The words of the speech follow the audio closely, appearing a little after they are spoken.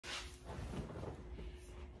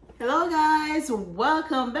Hello guys,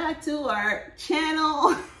 welcome back to our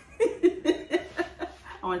channel. I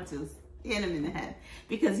want to hit him in the head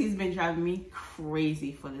because he's been driving me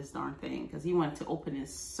crazy for this darn thing because he wanted to open it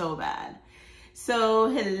so bad.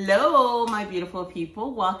 So hello my beautiful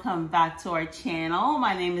people, welcome back to our channel.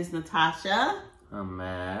 My name is Natasha. I'm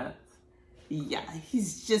Matt. Yeah,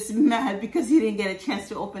 he's just mad because he didn't get a chance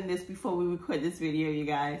to open this before we record this video, you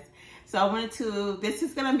guys. So I wanted to, this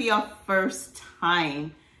is gonna be our first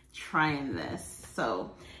time trying this.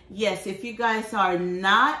 So yes, if you guys are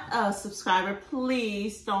not a subscriber,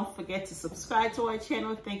 please don't forget to subscribe to our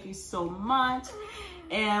channel. Thank you so much.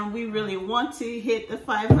 And we really want to hit the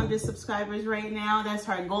 500 subscribers right now. That's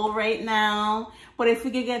our goal right now. But if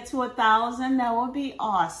we could get to 1,000, that would be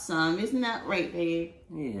awesome. Isn't that right, babe?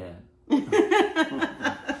 Yeah. You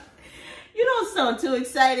don't sound too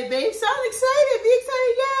excited, babe. Sound excited. Be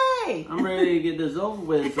excited. Yay. I'm ready to get this over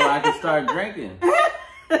with so I can start drinking.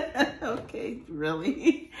 Okay,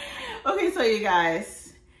 really? Okay, so you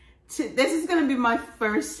guys, this is going to be my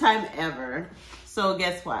first time ever. So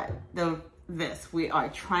guess what? We are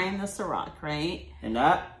trying the Ciroc, right? And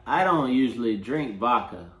I don't usually drink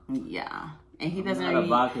vodka. Yeah. And he doesn't. I'm not a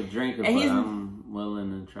vodka drinker, but he's, I'm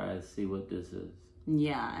willing to try to see what this is.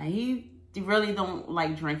 Yeah, he really don't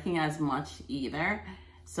like drinking as much either.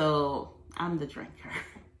 So I'm the drinker.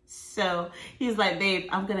 So he's like, babe,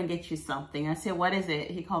 I'm going to get you something. I said, what is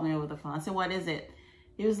it? He called me over the phone. I said, what is it?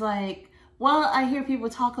 He was like, well, I hear people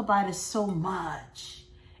talk about it so much.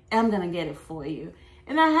 I'm going to get it for you.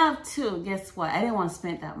 And I have to. Guess what? I didn't want to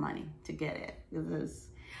spend that money to get it. Because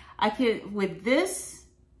I could, with this,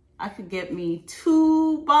 I could get me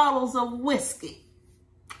 2 bottles of whiskey.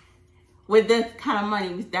 With this kind of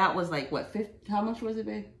money, that was like, what, 50? How much was it,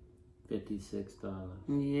 babe? $56.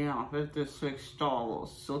 Yeah,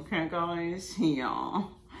 $56. Okay, guys, yeah.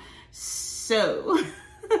 So,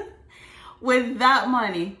 with that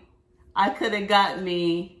money, I could have got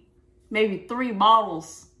me maybe 3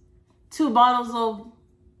 bottles, 2 bottles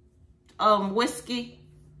of whiskey,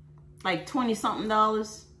 like $20-something,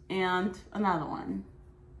 and another one.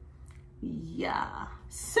 Yeah.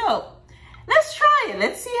 So, let's try it.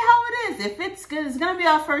 Let's see how it is. If it's good, it's gonna be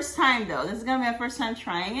our first time though. This is gonna be our first time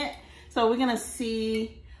trying it. So we're gonna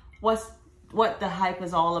see what the hype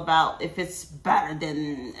is all about. If it's better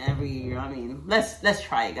than every year. I mean, let's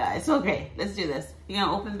try it, guys. Okay, let's do this. You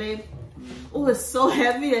gonna open, babe? Oh, it's so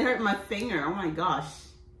heavy. It hurt my finger. Oh my gosh.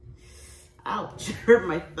 Ouch. It hurt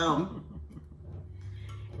my thumb.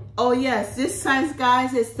 Oh yes, this size,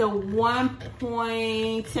 guys, is the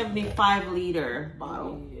 1.75 liter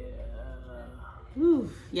bottle. Ooh,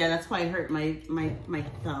 yeah, that's why it hurt my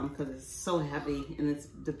thumb because it's so heavy and it's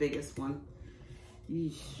the biggest one.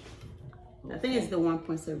 Yeesh. I think it's the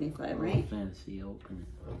 1.75, right? Fancy opening.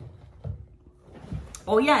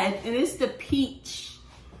 Oh yeah, it is the peach.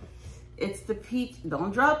 It's the peach.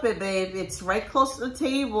 Don't drop it, babe. It's right close to the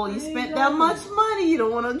table. You spent that much money. You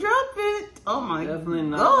don't want to drop it. Oh my gosh. Definitely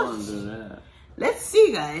not going to do that. Let's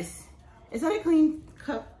see, guys. Is that a clean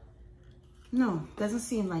cup? No, doesn't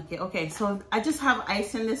seem like it. Okay, so I just have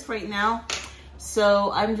ice in this right now.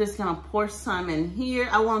 So I'm just gonna pour some in here.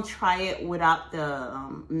 I won't try it without the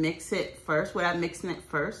mixing it first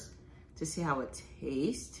to see how it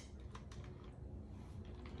tastes.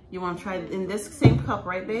 You wanna try it in this same cup,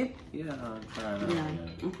 right, babe? Yeah, I'll try it.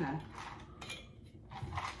 Yeah, okay.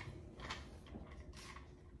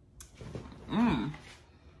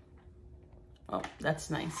 Oh, that's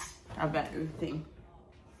nice. I bet everything.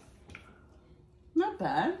 Not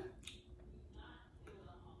bad.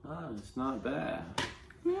 Oh, it's not bad.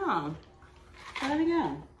 Yeah. Try it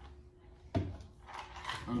again.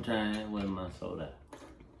 I'm trying it with my soda.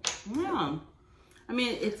 Yeah. I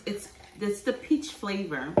mean, it's the peach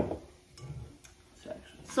flavor.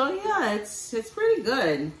 So yeah, it's pretty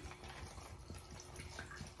good.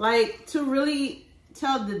 Like, to really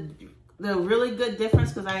tell the really good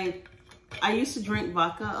difference, because I used to drink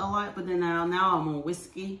vodka a lot, but then now I'm on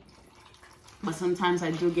whiskey. But sometimes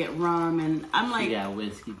I do get rum, and I'm like... You got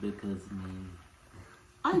whiskey because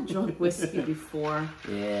I drunk whiskey before.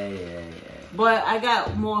 Yeah. But I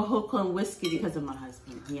got more hooked on whiskey because of my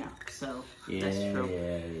husband. Yeah, so that's true.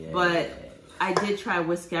 Yeah. But I did try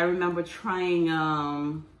whiskey. I remember trying,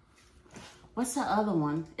 what's the other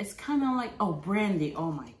one? It's kind of like, oh, brandy.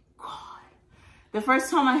 Oh my God. The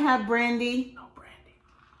first time I had brandy,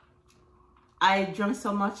 I drank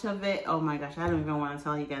so much of it. Oh my gosh, I don't even want to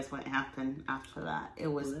tell you guys what happened after that. It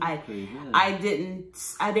was I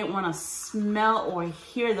didn't want to smell or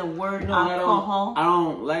hear the word alcohol. I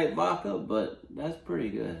don't like vodka, but that's pretty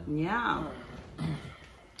good. Yeah.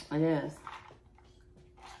 It is.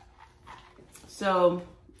 So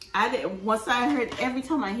Once I heard, every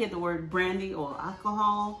time I hear the word brandy or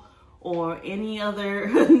alcohol or any other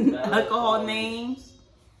alcohol names,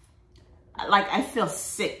 like I feel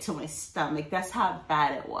sick to my stomach. That's how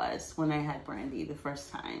bad it was when I had brandy the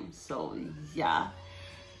first time. So yeah.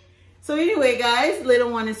 So anyway, guys,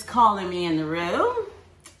 little one is calling me in the room.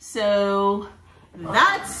 So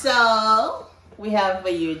that's all we have for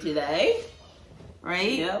you today,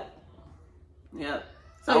 right? Yep.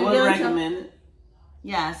 So I would recommend it.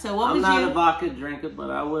 Yeah. So what I'm would not a vodka drinker, but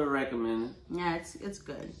I would recommend it. Yeah, it's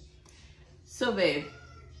good. So, babe,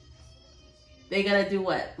 they gotta do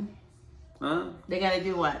what? Huh? They gotta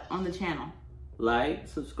do what on the channel? Like,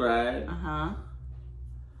 subscribe, Uh-huh.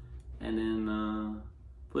 and then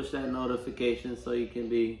push that notification so you can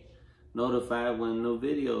be notified when new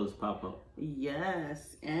videos pop up.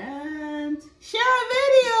 Yes, and share our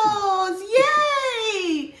videos.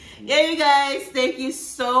 Yay! Yeah, you guys, thank you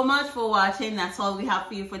so much for watching. That's all we have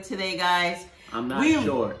for you for today, guys. I'm not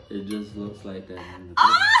short. It just looks like that.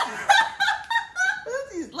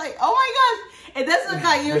 He's like, oh my gosh. It doesn't look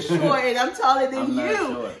like you're short and I'm taller than I'm you. not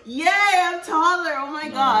short. Yeah, I'm taller. Oh my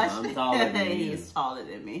gosh. I'm taller than you. He's taller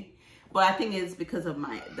than me. But I think it's because of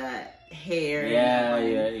that hair.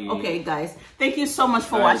 Yeah. Okay, guys. Thank you so much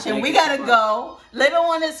for All right, watching. We gotta go. Little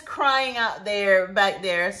one is crying out there, back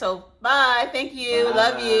there. So bye. Thank you. Bye.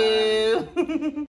 Love you.